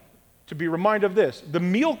analogy to be reminded of this. The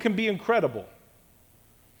meal can be incredible,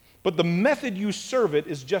 but the method you serve it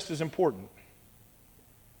is just as important.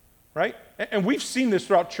 Right? And we've seen this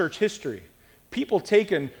throughout church history. People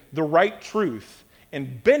taking the right truth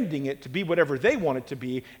and bending it to be whatever they want it to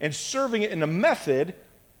be, and serving it in a method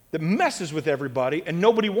that messes with everybody, and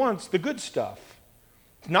nobody wants the good stuff.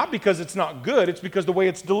 It's not because it's not good, it's because the way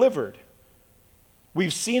it's delivered.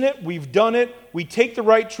 We've seen it, we've done it, we take the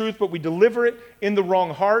right truth, but we deliver it in the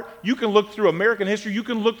wrong heart. You can look through American history, you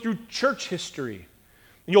can look through church history.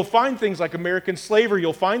 And you'll find things like American slavery,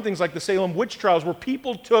 you'll find things like the Salem witch trials, where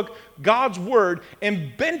people took God's word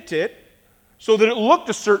and bent it so that it looked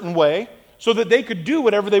a certain way, so that they could do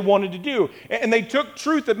whatever they wanted to do. And they took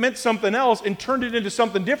truth that meant something else and turned it into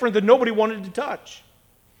something different that nobody wanted to touch.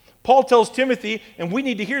 Paul tells Timothy, and we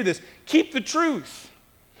need to hear this, keep the truth.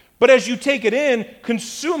 But as you take it in,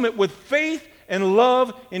 consume it with faith and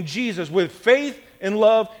love in Jesus. With faith and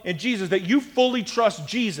love in Jesus, that you fully trust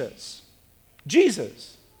Jesus.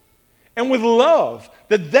 Jesus. And with love,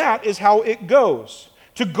 that is how it goes.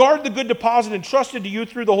 To guard the good deposit entrusted to you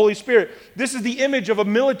through the Holy Spirit. This is the image of a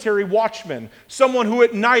military watchman, someone who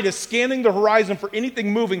at night is scanning the horizon for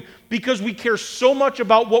anything moving, because we care so much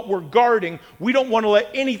about what we're guarding, we don't want to let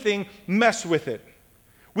anything mess with it.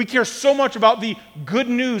 We care so much about the good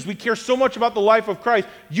news. We care so much about the life of Christ.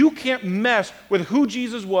 You can't mess with who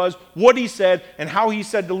Jesus was, what he said, and how he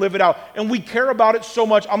said to live it out. And we care about it so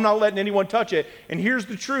much, I'm not letting anyone touch it. And here's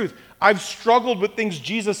the truth. I've struggled with things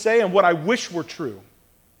Jesus say and what I wish were true.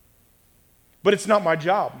 But it's not my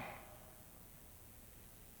job.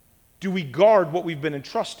 Do we guard what we've been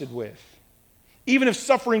entrusted with? Even if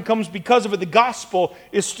suffering comes because of it, the gospel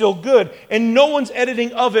is still good, and no one's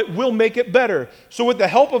editing of it will make it better. So with the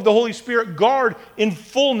help of the Holy Spirit, guard in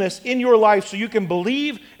fullness in your life so you can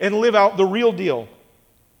believe and live out the real deal.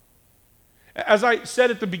 As I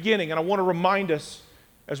said at the beginning, and I want to remind us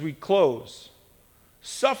as we close,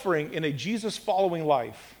 suffering in a Jesus-following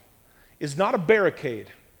life is not a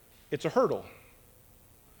barricade. It's a hurdle.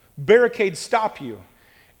 Barricades stop you,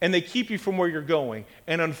 and they keep you from where you're going.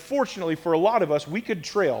 And unfortunately, for a lot of us, we could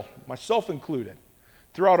trail, myself included,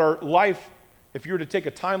 throughout our life. If you were to take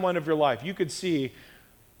a timeline of your life, you could see,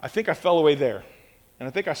 I think I fell away there, and I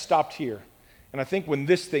think I stopped here, and I think when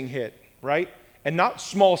this thing hit, right? And not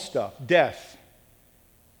small stuff, death,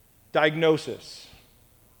 diagnosis,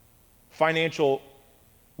 financial,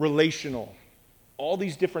 relational, all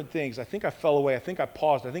these different things. I think I fell away. I think I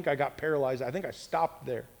paused. I think I got paralyzed. I think I stopped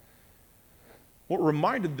there. What we're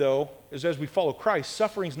reminded, though, is as we follow Christ,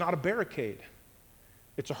 suffering's not a barricade.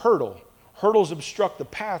 It's a hurdle. Hurdles obstruct the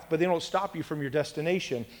path, but they don't stop you from your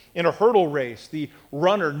destination. In a hurdle race, the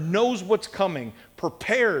runner knows what's coming,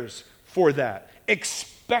 prepares for that,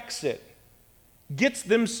 expects it, gets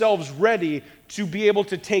themselves ready to be able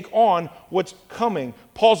to take on what's coming.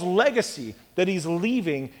 Paul's legacy that he's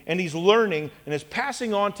leaving and he's learning and is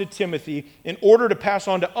passing on to Timothy in order to pass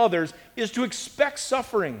on to others is to expect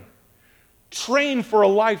suffering. Train for a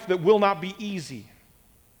life that will not be easy.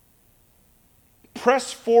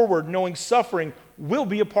 Press forward knowing suffering will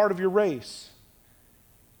be a part of your race.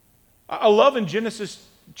 I love in Genesis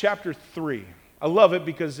chapter 3. I love it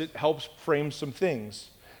because it helps frame some things.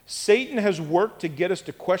 Satan has worked to get us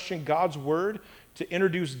to question God's word, to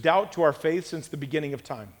introduce doubt to our faith since the beginning of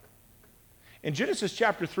time. In Genesis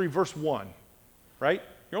chapter 3, verse 1, right?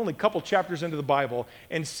 You're only a couple chapters into the Bible,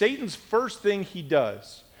 and Satan's first thing he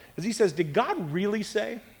does is he says, did God really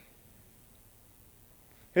say?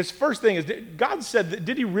 His first thing is, God said that.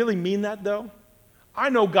 Did he really mean that, though? I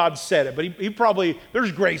know God said it, but he probably,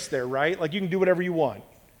 there's grace there, right? Like you can do whatever you want.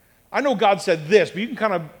 I know God said this, but you can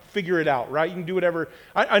kind of figure it out, right? You can do whatever.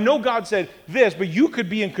 I know God said this, but you could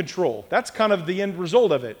be in control. That's kind of the end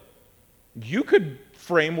result of it. You could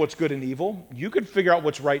frame what's good and evil. You could figure out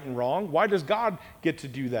what's right and wrong. Why does God get to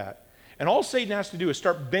do that? And all Satan has to do is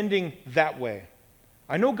start bending that way.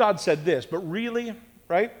 I know God said this, but really,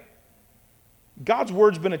 right? God's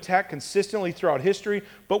word's been attacked consistently throughout history,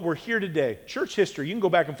 but we're here today. Church history, you can go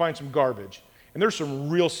back and find some garbage, and there's some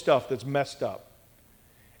real stuff that's messed up.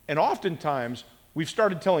 And oftentimes, we've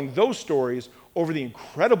started telling those stories over the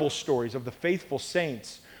incredible stories of the faithful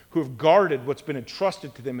saints who have guarded what's been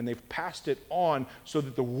entrusted to them, and they've passed it on so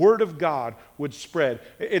that the word of God would spread.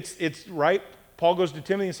 It's right. Paul goes to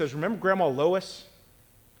Timothy and says, remember Grandma Lois?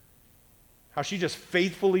 How she just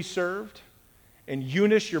faithfully served? And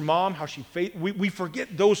Eunice, your mom, how she we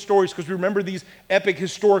forget those stories because we remember these epic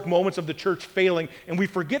historic moments of the church failing, and we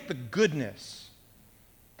forget the goodness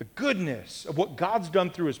of what God's done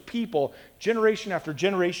through his people, generation after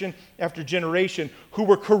generation after generation, who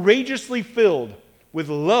were courageously filled with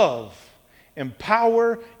love and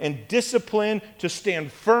power and discipline to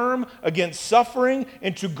stand firm against suffering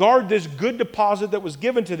and to guard this good deposit that was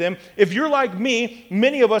given to them. If you're like me,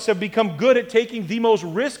 many of us have become good at taking the most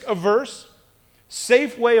risk-averse,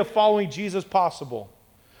 safe way of following Jesus possible.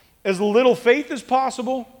 As little faith as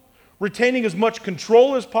possible, retaining as much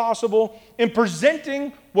control as possible, and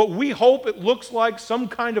presenting what we hope it looks like some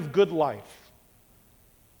kind of good life.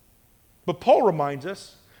 But Paul reminds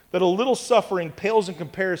us that a little suffering pales in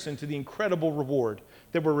comparison to the incredible reward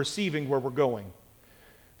that we're receiving where we're going.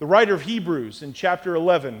 The writer of Hebrews in chapter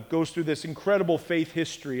 11 goes through this incredible faith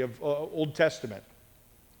history of Old Testament.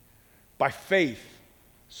 By faith,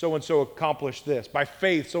 so-and-so accomplished this. By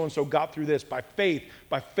faith, so-and-so got through this. By faith,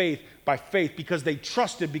 by faith, by faith, because they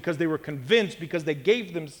trusted, because they were convinced, because they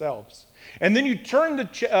gave themselves. And then you turn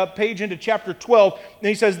the page into chapter 12, and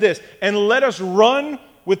he says this, and let us run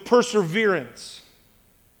with perseverance.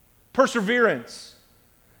 Perseverance.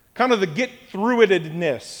 Kind of the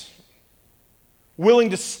get-through-itedness.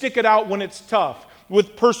 Willing to stick it out when it's tough.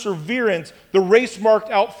 With perseverance, the race marked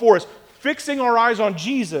out for us. Fixing our eyes on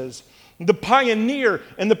Jesus, the pioneer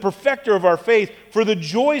and the perfecter of our faith, for the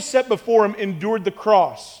joy set before him endured the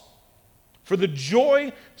cross. For the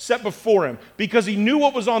joy set before him, because he knew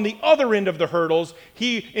what was on the other end of the hurdles,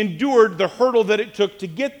 he endured the hurdle that it took to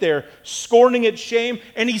get there, scorning its shame,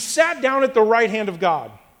 and he sat down at the right hand of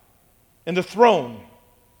God and the throne.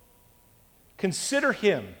 Consider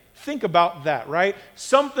him. Think about that, right?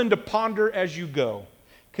 Something to ponder as you go.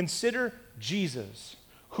 Consider Jesus,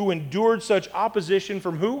 who endured such opposition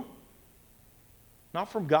from who?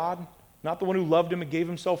 Not from God, not the one who loved him and gave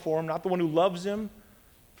himself for him, not the one who loves him,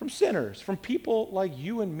 from sinners, from people like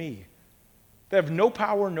you and me. They have no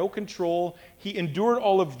power, no control. He endured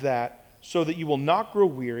all of that so that you will not grow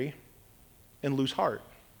weary and lose heart.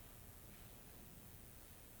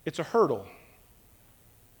 It's a hurdle.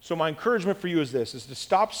 So my encouragement for you is this, is to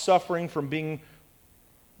stop suffering from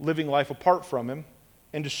living life apart from him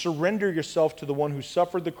and to surrender yourself to the one who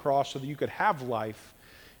suffered the cross so that you could have life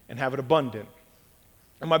and have it abundant.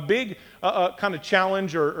 And my big kind of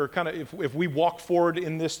challenge or kind of if we walk forward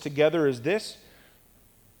in this together is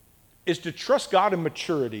to trust God in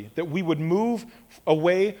maturity, that we would move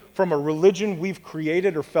away from a religion we've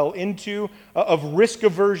created or fell into of risk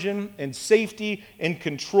aversion and safety and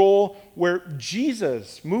control, where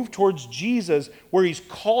move towards Jesus, where he's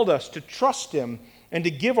called us to trust him and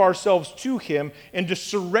to give ourselves to him and to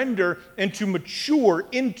surrender and to mature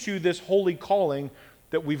into this holy calling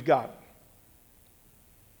that we've got.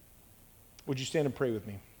 Would you stand and pray with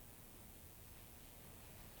me?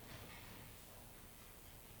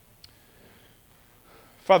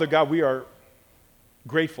 Father God, we are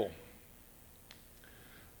grateful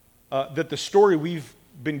that the story we've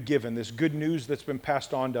been given, this good news that's been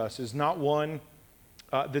passed on to us, is not one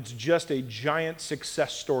that's just a giant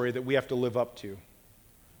success story that we have to live up to.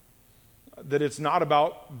 That it's not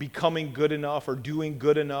about becoming good enough or doing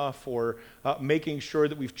good enough or making sure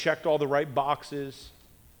that we've checked all the right boxes.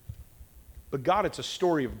 But God, it's a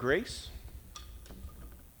story of grace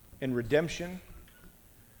and redemption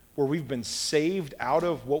where we've been saved out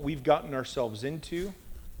of what we've gotten ourselves into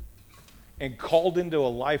and called into a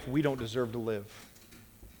life we don't deserve to live.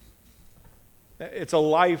 It's a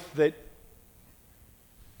life that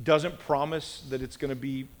doesn't promise that it's going to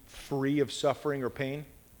be free of suffering or pain.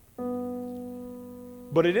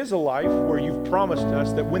 But it is a life where you've promised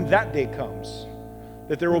us that when that day comes,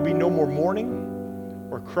 that there will be no more mourning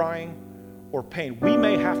or crying or pain. We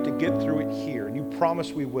may have to get through it here, and you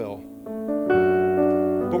promise we will.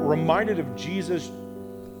 But reminded of Jesus'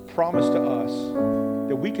 promise to us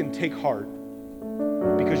that we can take heart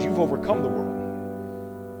because you've overcome the world.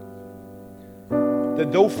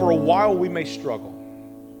 That though for a while we may struggle,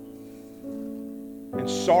 and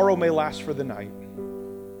sorrow may last for the night,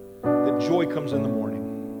 that joy comes in the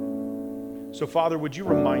morning. So, Father, would you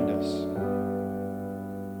remind us,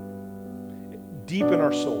 deep in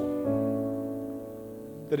our soul,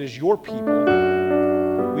 that as your people,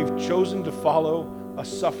 we've chosen to follow a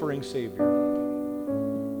suffering Savior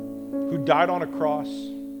who died on a cross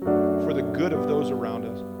for the good of those around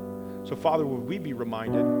us. So, Father, would we be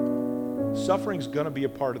reminded, suffering's going to be a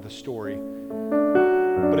part of the story,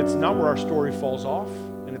 but it's not where our story falls off,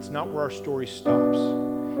 and it's not where our story stops.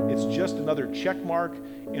 It's just another check mark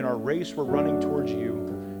in our race we're running towards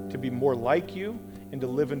you to be more like you and to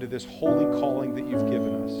live into this holy calling that you've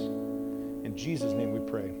given us. In Jesus' name we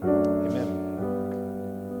pray. Amen.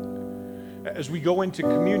 As we go into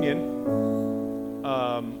communion,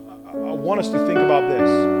 I want us to think about this.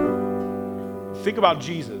 Think about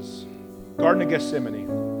Jesus, Garden of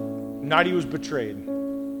Gethsemane, night he was betrayed.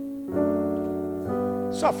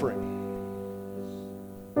 Suffering.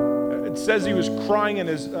 It says he was crying and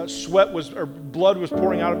his blood was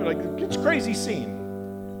pouring out of it. Like, it's a crazy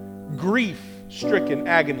scene. Grief-stricken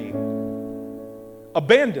agony.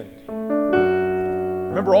 Abandoned.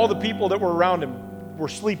 Remember, all the people that were around him were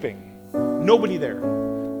sleeping. Nobody there.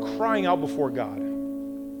 Crying out before God.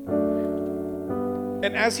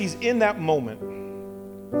 And as he's in that moment,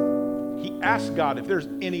 he asks God if there's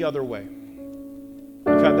any other way.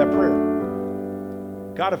 We've had that prayer.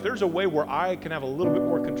 God, if there's a way where I can have a little bit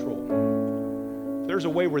more control, if there's a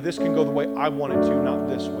way where this can go the way I want it to, not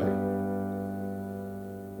this way.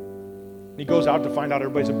 He goes out to find out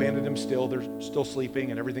everybody's abandoned him still. They're still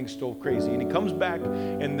sleeping and everything's still crazy. And he comes back,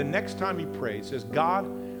 and the next time he prays, says, God,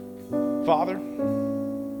 Father,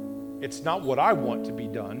 it's not what I want to be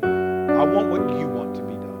done. I want what you want to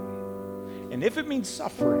be done. And if it means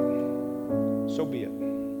suffering, so be it.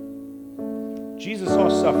 Jesus saw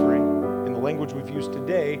suffering, in the language we've used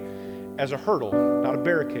today, as a hurdle, not a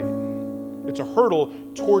barricade. It's a hurdle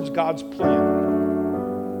towards God's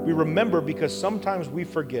plan. We remember because sometimes we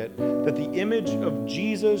forget that the image of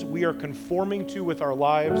Jesus we are conforming to with our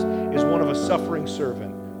lives is one of a suffering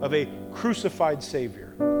servant, of a crucified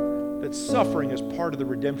Savior. That suffering is part of the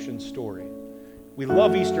redemption story. We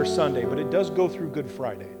love Easter Sunday, but it does go through Good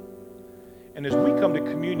Friday. And as we come to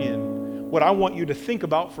communion, what I want you to think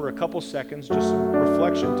about for a couple seconds, just some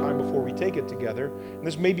reflection time before we take it together, and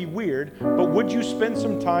this may be weird, but would you spend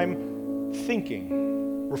some time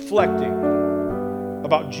thinking, reflecting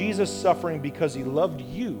about Jesus suffering because he loved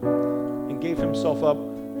you and gave himself up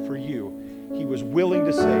for you? He was willing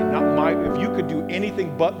to say, if you could do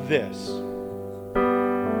anything but this,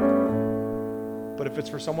 but if it's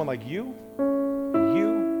for someone like you, and you,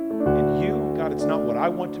 and you, God, it's not what I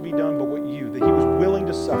want to be done, but what you, that he was willing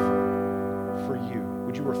to suffer for you.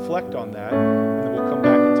 Would you reflect on that, and then we'll come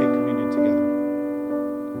back and take communion together.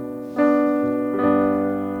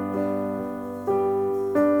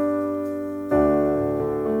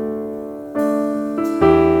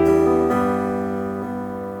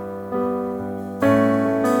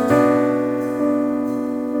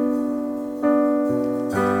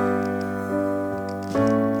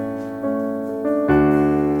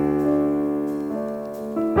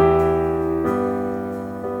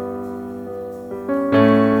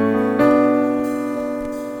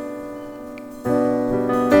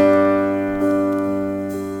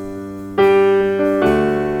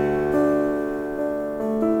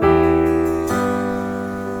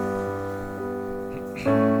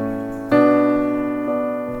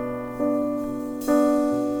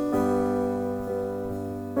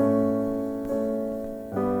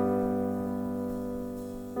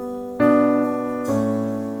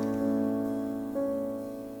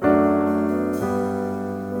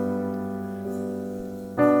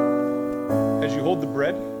 you hold the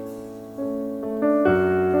bread,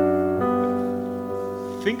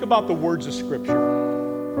 think about the words of Scripture.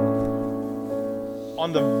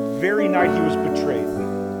 On the very night he was betrayed,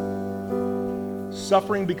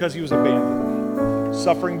 suffering because he was abandoned,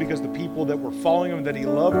 suffering because the people that were following him that he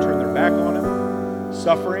loved turned their back on him,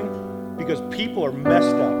 suffering because people are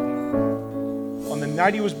messed up. On the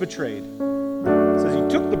night he was betrayed, it says he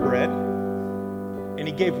took the bread and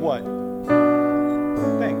he gave what?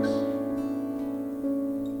 Thanks.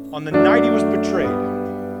 On the night he was betrayed,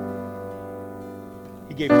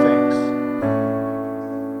 he gave thanks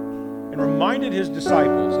and reminded his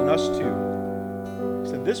disciples and us too. He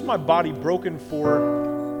said, "This is my body broken for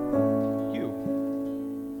you."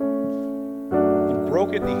 He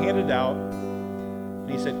broke it and he handed it out and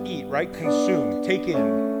he said, "Eat," right? Consume, take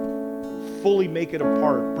in, fully make it a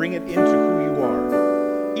part, bring it into who you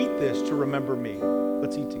are. Eat this to remember me.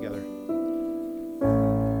 Let's eat together.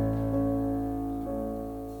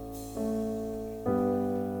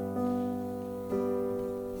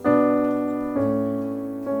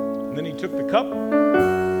 And then he took the cup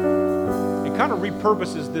and kind of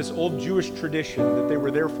repurposes this old Jewish tradition that they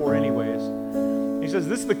were there for anyways. He says,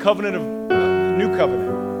 this is the covenant of the new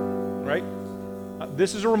covenant, right?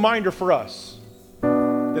 This is a reminder for us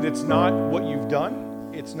that it's not what you've done.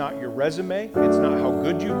 It's not your resume. It's not how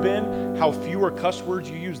good you've been, how fewer cuss words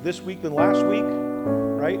you used this week than last week,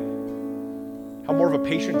 right? How more of a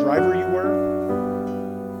patient driver you were.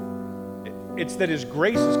 It's that his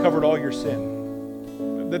grace has covered all your sin.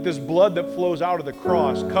 That this blood that flows out of the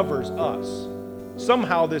cross covers us.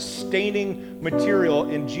 Somehow this staining material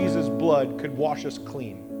in Jesus' blood could wash us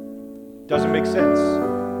clean. Doesn't make sense.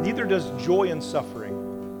 Neither does joy in suffering.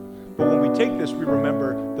 But when we take this, we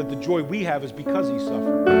remember that the joy we have is because he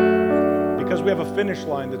suffered. Because we have a finish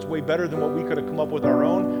line that's way better than what we could have come up with our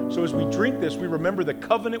own. So as we drink this, we remember the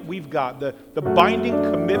covenant we've got, the binding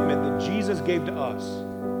commitment that Jesus gave to us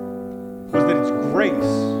was that it's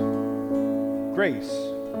grace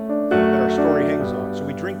that our story hangs on. So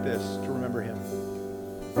we drink this to remember him.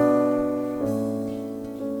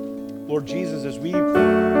 Lord Jesus, as we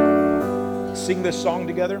sing this song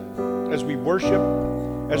together, as we worship,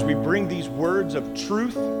 as we bring these words of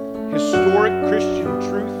truth, historic Christian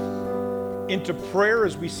truth, into prayer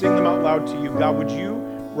as we sing them out loud to you, God, would you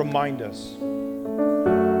remind us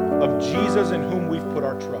of Jesus in whom we've put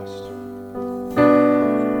our trust?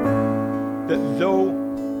 That though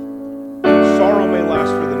sorrow may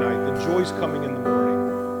last for the night, the joy's coming in the morning.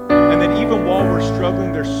 And that even while we're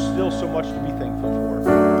struggling, there's still so much to be thankful for.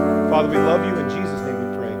 Father, we love you in Jesus'